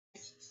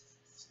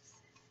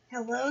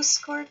Hello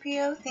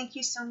Scorpio, thank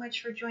you so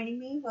much for joining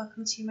me.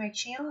 Welcome to my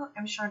channel.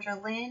 I'm Shandra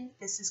Lynn.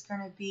 This is going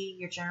to be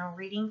your general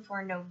reading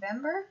for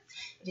November.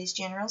 It is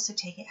general, so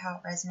take it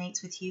how it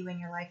resonates with you in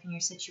your life and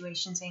your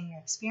situations and your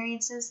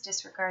experiences.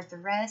 Disregard the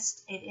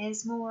rest. It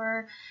is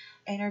more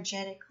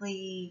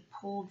energetically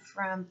pulled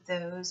from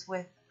those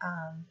with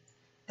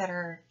that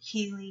are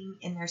healing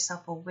in their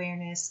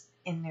self-awareness,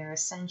 in their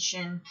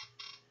ascension.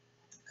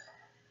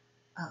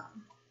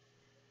 And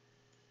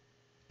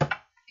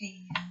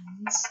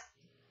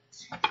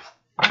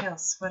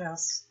what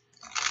else?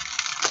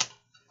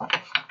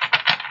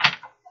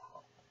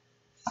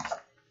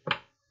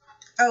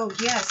 Oh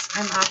yes,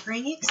 I'm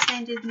offering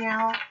extended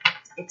now.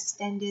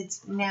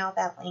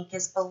 That link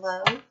is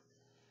below.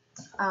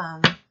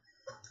 And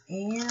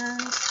thank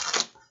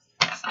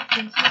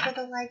you for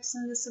the likes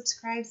and the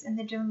subscribes and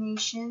the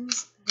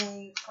donations.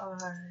 They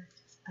are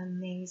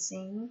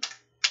amazing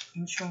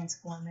and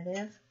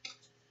transformative,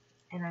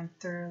 and I'm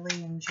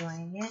thoroughly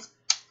enjoying it.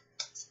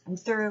 I'm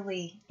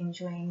thoroughly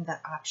enjoying the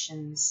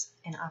options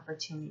and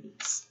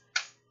opportunities.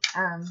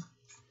 And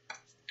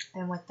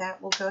with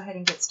that, we'll go ahead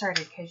and get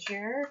started, because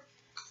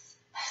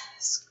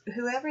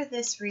whoever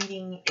this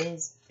reading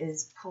is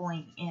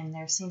pulling in,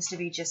 there seems to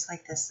be just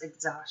like this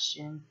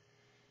exhaustion,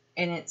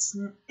 and it's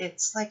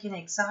like an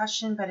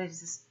exhaustion, but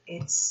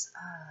it's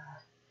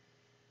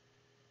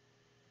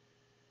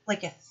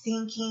like a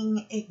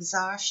thinking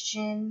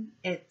exhaustion.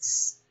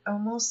 It's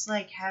almost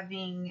like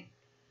having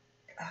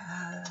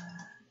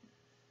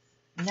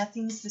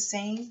nothing's the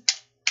same.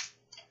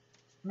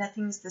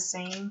 Nothing's the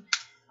same.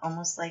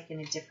 Almost like in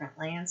a different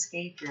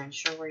landscape. You're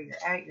unsure where you're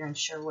at. You're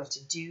unsure what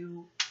to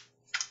do.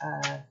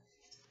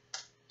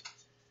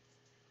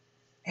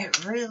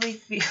 It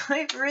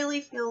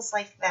really feels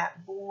like that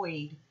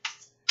void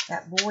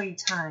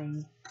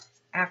time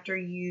after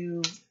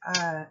you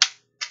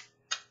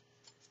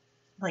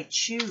like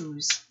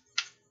choose,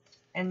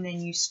 and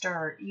then you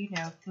start,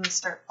 things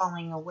start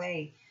falling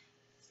away,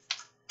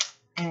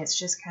 and it's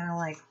just kind of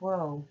like,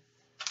 whoa.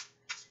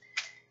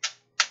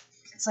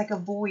 It's like a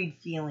void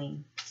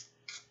feeling.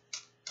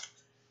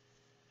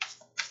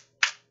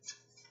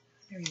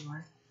 There you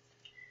are.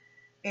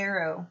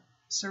 Arrow.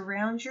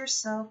 Surround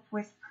yourself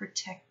with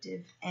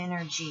protective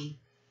energy.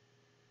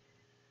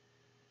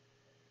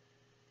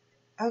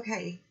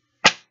 Okay,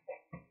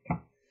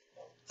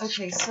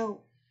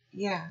 so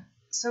yeah.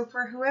 So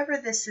for whoever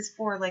this is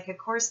for, like, of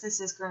course this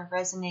is going to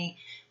resonate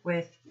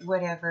with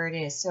whatever it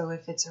is. So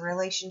if it's a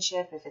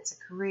relationship, if it's a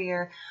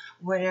career,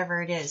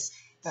 whatever it is.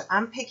 But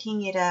I'm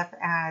picking it up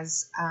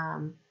as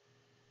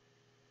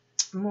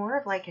more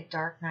of like a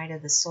dark night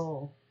of the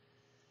soul.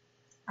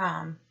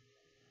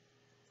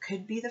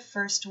 Could be the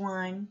first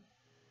one.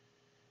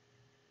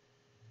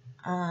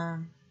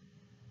 I'm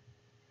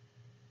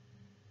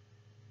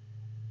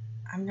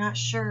not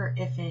sure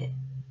if it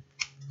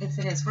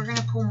is. We're going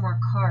to pull more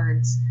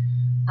cards.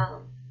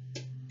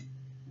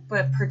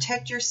 But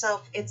protect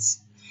yourself.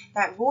 It's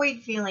that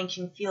void feeling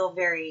can feel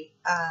very,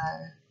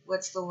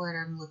 what's the word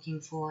I'm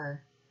looking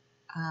for?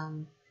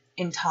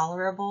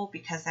 Intolerable,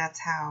 because that's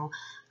how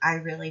I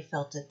really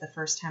felt it the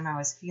first time I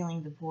was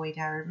feeling the void.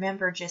 I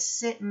remember just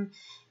sitting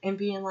and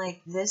being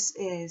like, this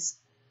is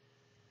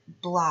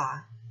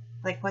blah.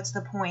 Like, what's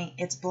the point?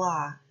 It's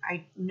blah.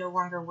 I no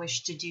longer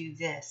wish to do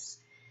this.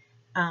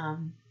 But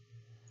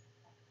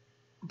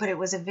it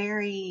was a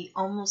very,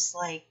 almost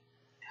like,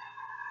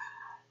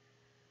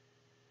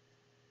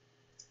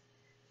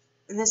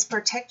 this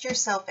protect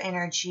yourself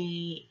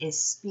energy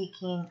is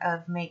speaking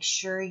of make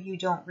sure you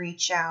don't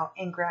reach out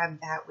and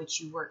grab that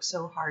which you work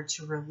so hard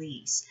to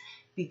release,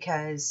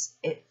 because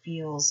it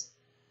feels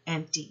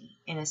empty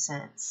in a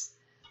sense.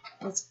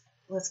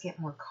 Let's get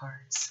more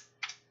cards.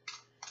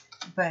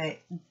 But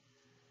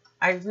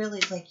I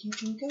really like, you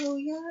can go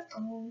your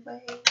own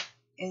way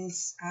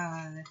is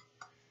and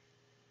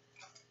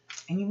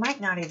you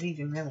might not have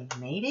even really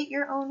made it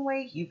your own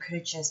way. You could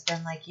have just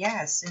been like,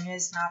 yeah, as soon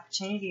as an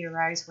opportunity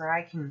arises where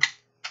I can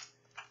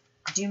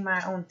do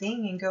my own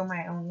thing and go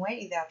my own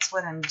way, that's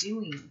what I'm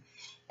doing.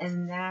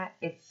 And that,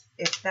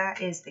 if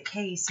that is the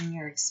case and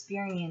you're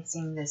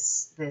experiencing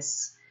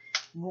this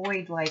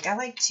void, like, I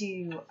like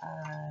to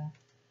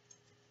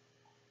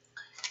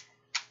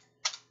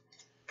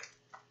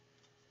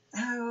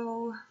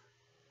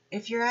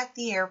if you're at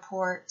the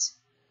airport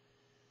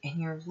and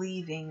you're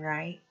leaving,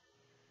 right,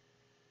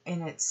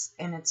 and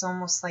it's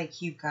almost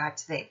like you got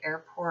to the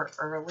airport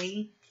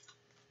early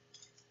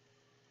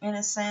in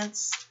a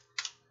sense.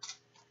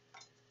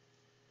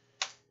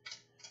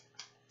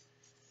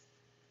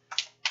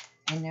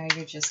 And now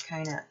you're just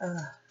kind of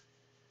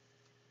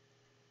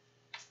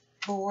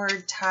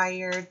bored,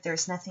 tired.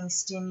 There's nothing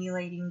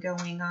stimulating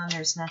going on.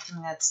 There's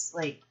nothing that's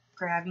like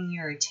grabbing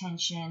your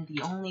attention.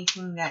 The only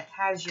thing that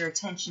has your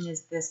attention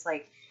is this,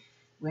 like,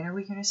 when are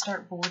we going to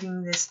start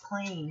boarding this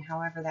plane?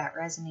 However that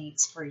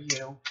resonates for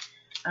you.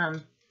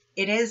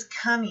 It is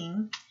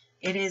coming.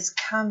 It is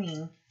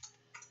coming.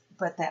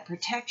 But that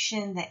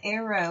protection, the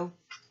arrow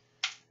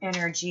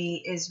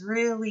energy, is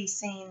really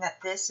saying that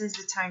this is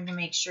the time to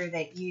make sure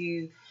that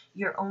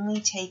you're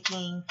only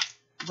taking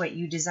what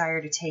you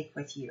desire to take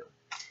with you.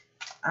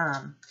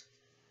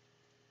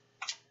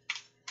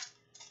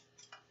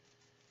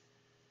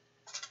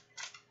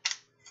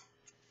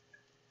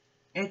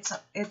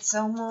 It's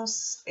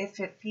almost, if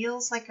it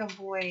feels like a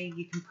void,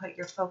 you can put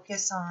your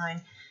focus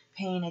on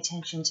paying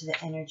attention to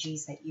the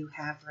energies that you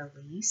have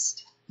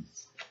released.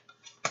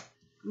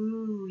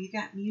 Ooh, you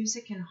got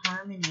music and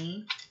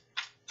harmony.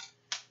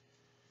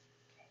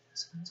 Okay,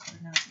 those ones were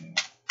not there.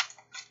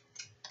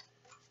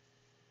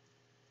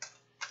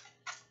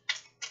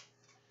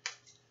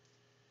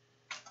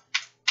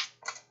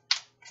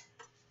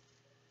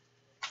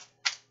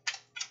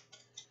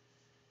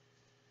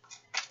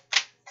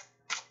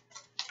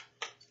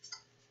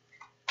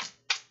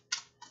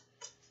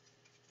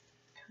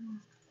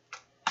 Come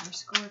on, you're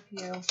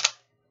Scorpio.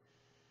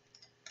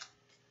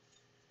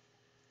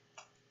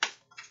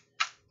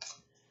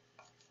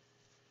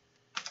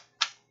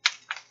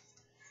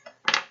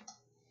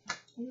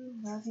 Ooh,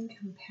 love and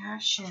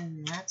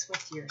compassion. That's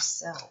with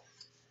yourself.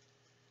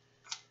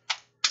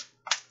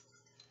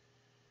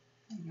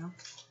 There you go.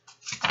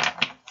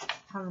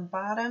 On the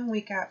bottom,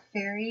 we got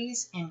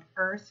fairies and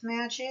earth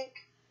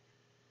magic.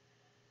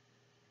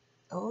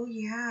 Oh,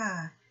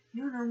 yeah.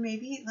 No,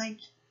 maybe like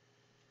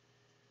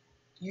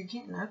you're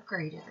getting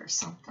upgraded or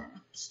something.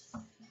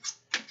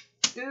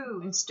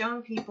 Ooh, and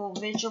stone people,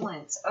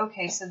 vigilance.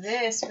 Okay, so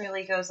this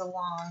really goes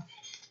along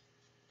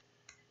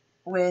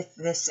with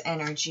this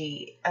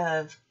energy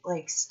of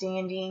like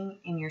standing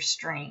in your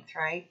strength,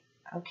 right?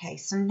 Okay,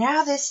 so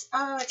now this,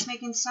 oh, it's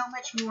making so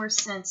much more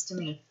sense to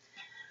me.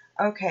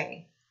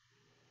 Okay.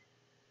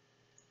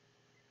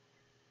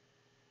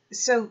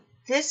 So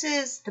this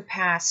is the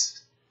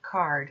past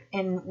card,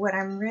 and what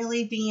I'm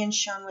really being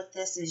shown with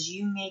this is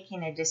you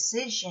making a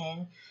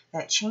decision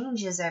that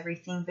changes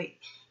everything, but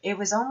it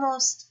was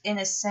almost in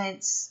a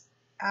sense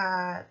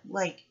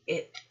like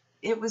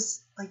it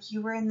was like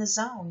you were in the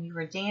zone, you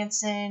were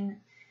dancing,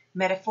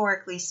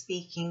 metaphorically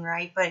speaking,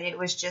 right? But it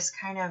was just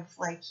kind of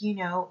like, you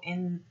know,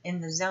 in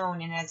the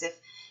zone, and as if,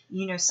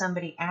 you know,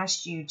 somebody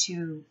asked you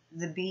to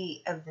the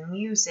beat of the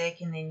music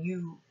and then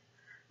you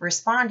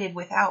responded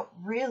without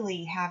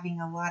really having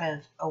a lot of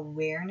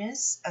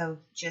awareness of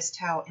just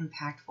how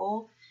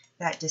impactful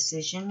that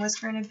decision was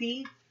going to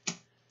be.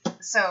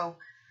 So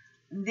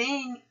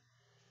then,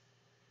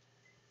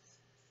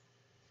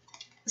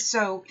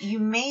 so you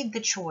made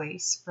the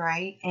choice,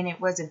 right? And it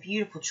was a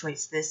beautiful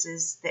choice. This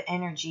is the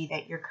energy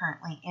that you're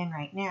currently in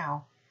right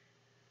now.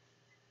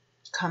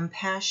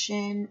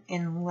 Compassion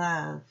and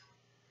love.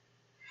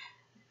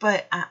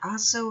 But I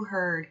also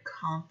heard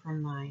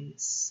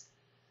compromise.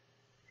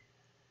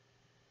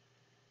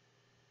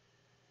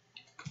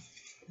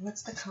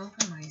 What's the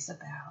compromise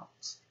about?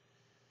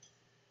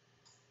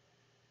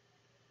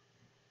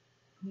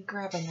 Let me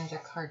grab another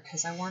card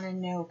because I want to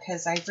know,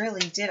 because I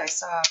really did. I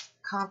saw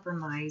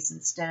compromise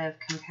instead of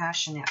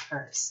compassion at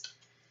first.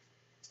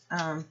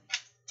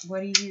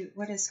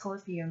 What does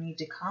Scorpio need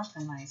to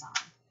compromise on?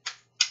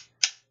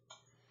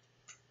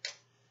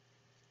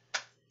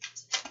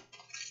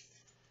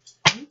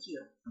 Thank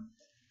you.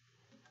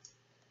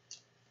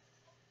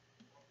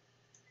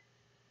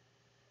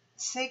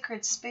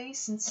 Sacred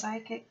space and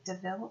psychic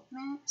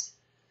development.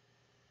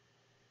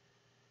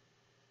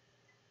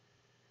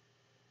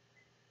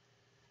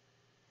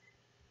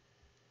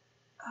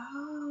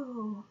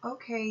 Oh,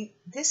 okay.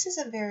 This is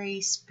a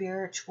very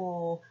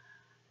spiritual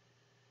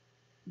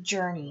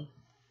journey.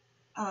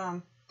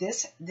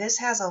 This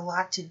has a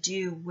lot to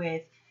do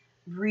with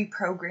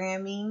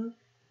reprogramming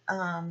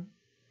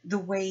the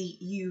way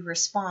you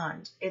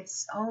respond.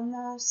 It's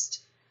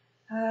almost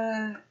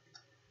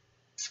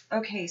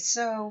okay.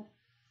 So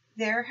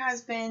there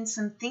has been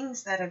some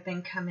things that have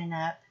been coming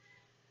up.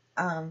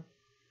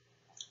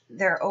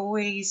 They're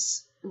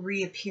always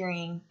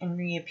reappearing and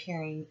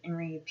reappearing and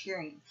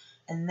reappearing.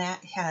 And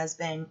that has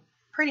been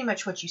pretty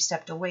much what you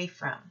stepped away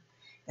from.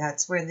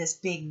 That's where this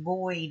big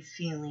void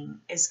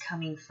feeling is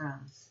coming from.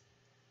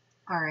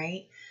 All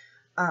right.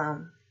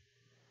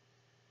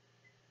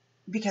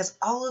 Because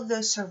all of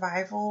those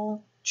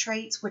survival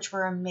traits, which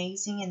were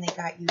amazing, and they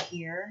got you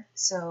here.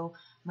 So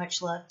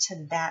much love to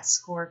that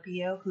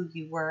Scorpio, who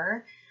you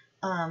were.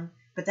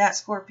 But that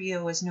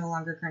Scorpio is no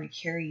longer going to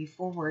carry you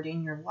forward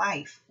in your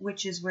life,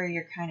 which is where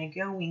you're kind of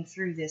going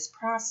through this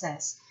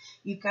process.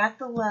 You got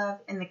the love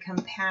and the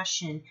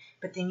compassion,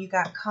 but then you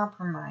got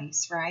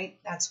compromise, right?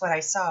 That's what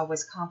I saw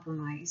was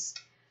compromise.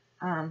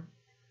 Then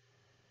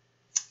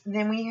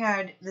we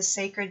had the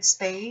sacred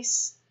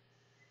space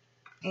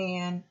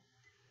and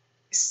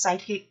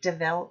psychic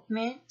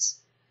development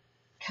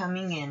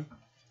coming in.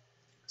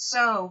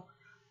 So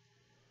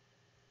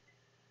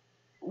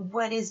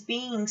what is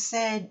being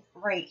said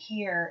right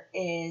here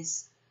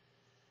is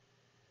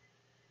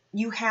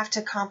you have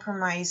to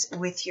compromise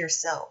with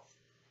yourself.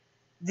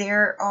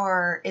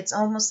 It's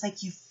almost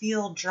like you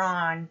feel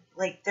drawn,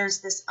 like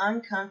there's this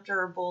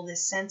uncomfortable,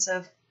 this sense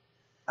of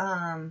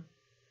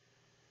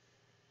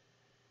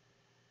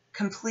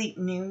complete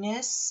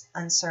newness,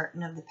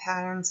 uncertain of the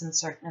patterns,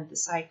 uncertain of the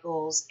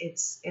cycles.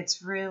 It's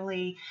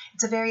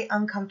a very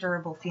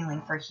uncomfortable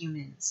feeling for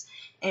humans.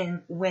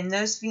 And when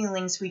those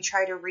feelings, we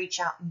try to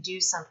reach out and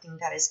do something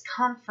that is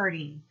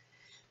comforting.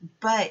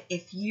 But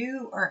if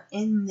you are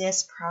in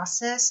this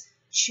process,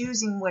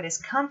 choosing what is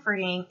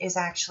comforting is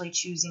actually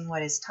choosing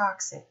what is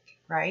toxic,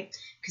 right?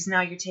 Because now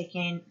you're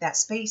taking that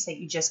space that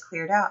you just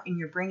cleared out and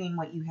you're bringing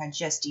what you had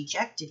just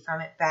ejected from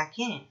it back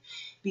in.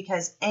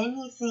 Because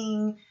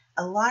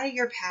a lot of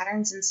your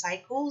patterns and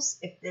cycles,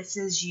 if this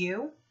is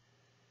you,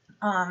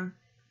 are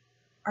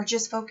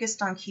just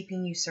focused on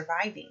keeping you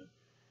surviving.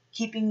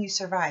 Keeping you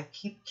survive.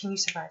 Can you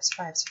survive?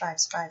 Survive.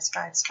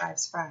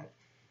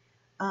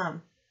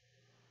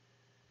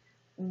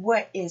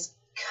 What is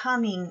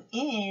coming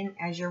in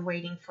as you're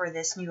waiting for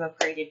this new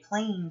upgraded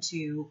plane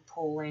to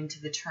pull into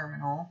the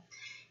terminal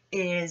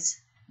is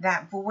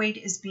that void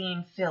is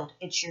being filled.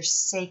 It's your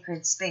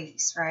sacred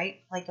space, right?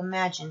 Like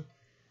imagine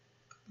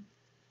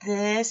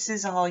this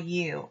is all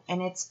you,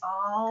 and it's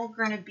all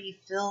going to be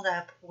filled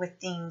up with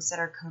things that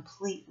are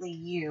completely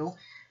you,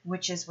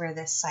 which is where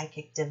this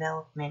psychic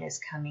development is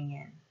coming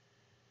in.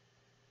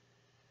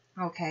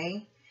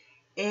 Okay?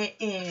 It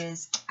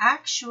is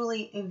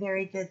actually a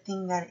very good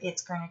thing that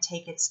it's going to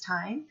take its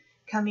time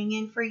coming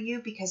in for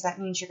you, because that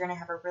means you're going to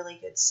have a really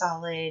good,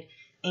 solid,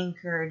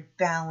 anchored,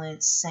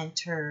 balanced,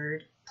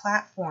 centered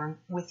platform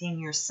within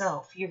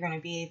yourself. You're going to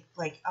be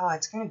like, oh,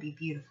 it's going to be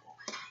beautiful.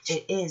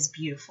 It is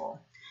beautiful.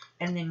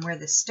 And then where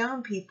the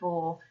stone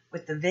people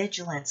with the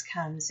vigilance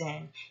comes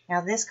in.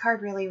 Now, this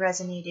card really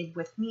resonated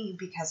with me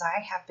because I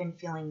have been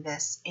feeling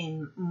this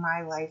in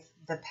my life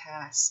the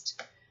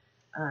past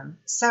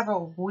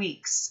several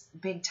weeks,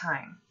 big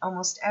time.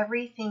 Almost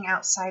everything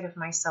outside of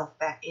myself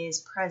that is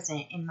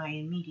present in my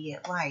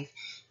immediate life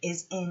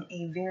is in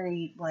a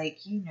very,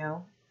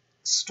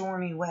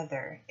 stormy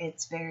weather.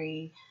 It's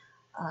very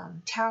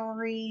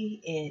towery.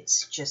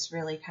 It's just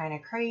really kind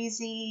of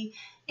crazy.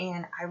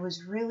 And I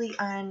was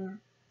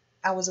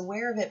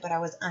aware of it, but I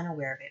was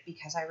unaware of it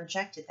because I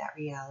rejected that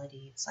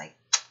reality. It's like,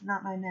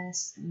 not my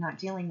mess. I'm not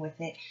dealing with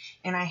it.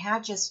 And I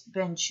had just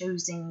been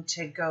choosing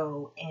to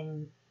go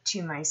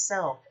into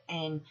myself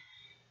and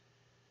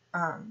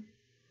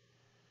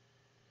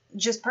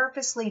just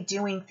purposely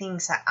doing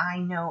things that I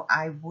know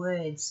I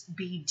would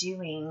be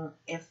doing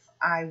if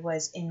I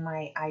was in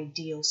my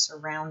ideal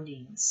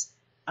surroundings.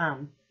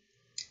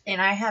 And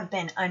I have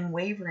been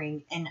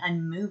unwavering and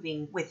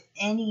unmoving with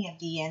any of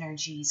the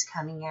energies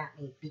coming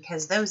at me,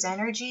 because those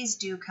energies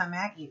do come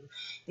at you.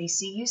 They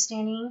see you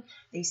standing,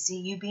 they see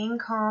you being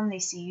calm, they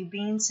see you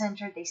being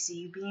centered, they see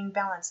you being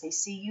balanced, they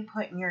see you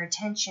putting your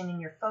attention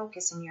and your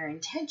focus and your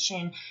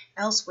intention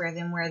elsewhere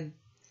than where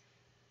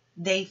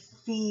they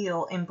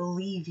feel and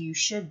believe you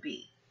should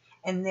be.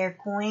 And they're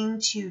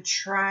going to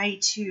try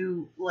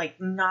to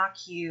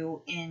knock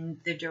you in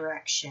the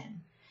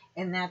direction.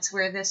 And that's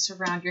where the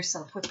surround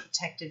yourself with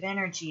protective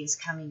energy is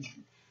coming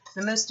in.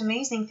 The most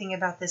amazing thing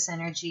about this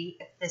energy,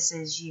 if this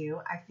is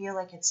you, I feel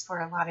like it's for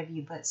a lot of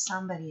you, but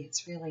somebody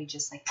it's really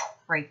just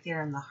right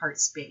there in the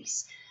heart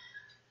space.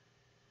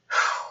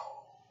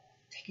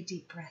 Take a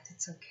deep breath.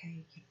 It's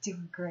okay. You're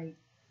doing great.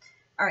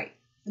 All right.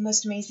 The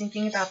most amazing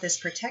thing about this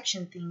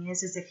protection thing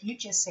is if you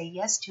just say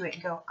yes to it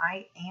and go,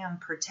 I am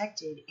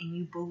protected, and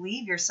you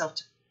believe yourself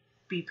to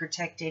be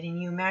protected, and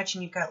you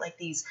imagine you've got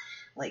these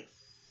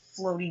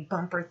floaty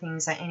bumper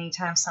things that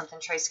anytime something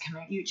tries to come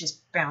at you, it just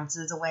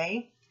bounces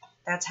away.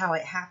 That's how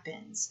it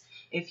happens.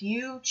 If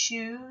you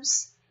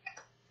choose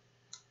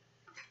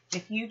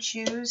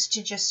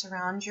to just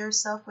surround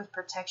yourself with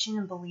protection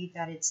and believe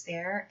that it's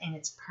there and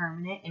it's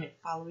permanent and it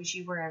follows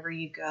you wherever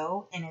you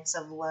go, and it's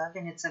of love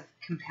and it's of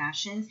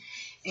compassion,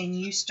 and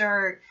you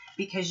start,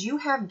 because you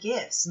have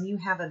gifts and you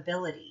have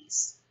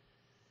abilities.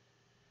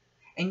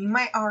 And you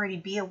might already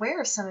be aware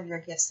of some of your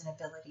gifts and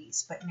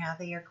abilities, but now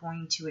they are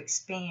going to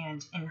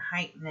expand and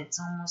heighten.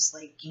 It's almost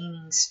like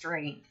gaining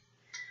strength.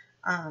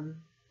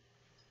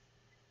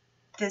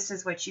 This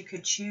is what you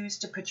could choose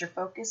to put your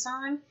focus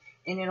on,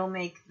 and it'll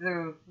make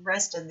the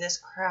rest of this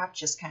crap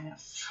just kind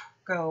of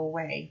go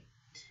away.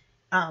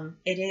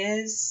 It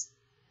is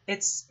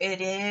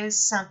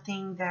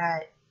something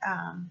that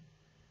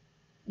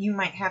you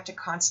might have to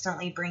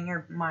constantly bring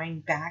your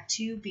mind back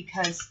to,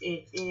 because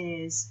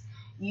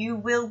you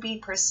will be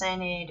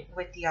presented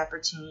with the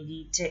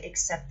opportunity to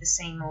accept the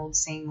same old.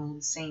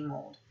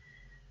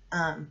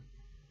 And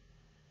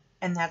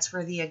that's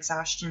where the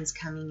exhaustion's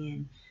coming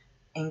in.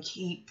 And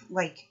keep,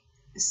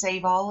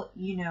 save all,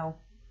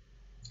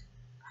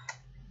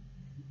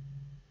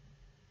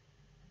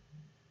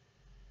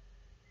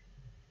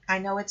 I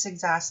know it's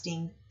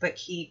exhausting, but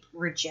keep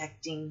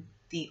rejecting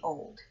the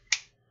old.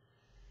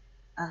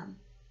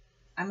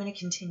 I'm going to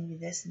continue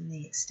this in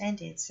the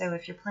extended. So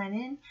if you're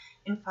planning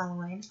and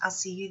following, I'll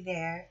see you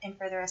there. And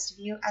for the rest of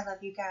you, I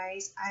love you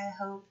guys. I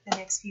hope the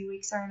next few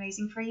weeks are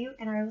amazing for you,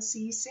 and I will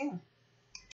see you soon.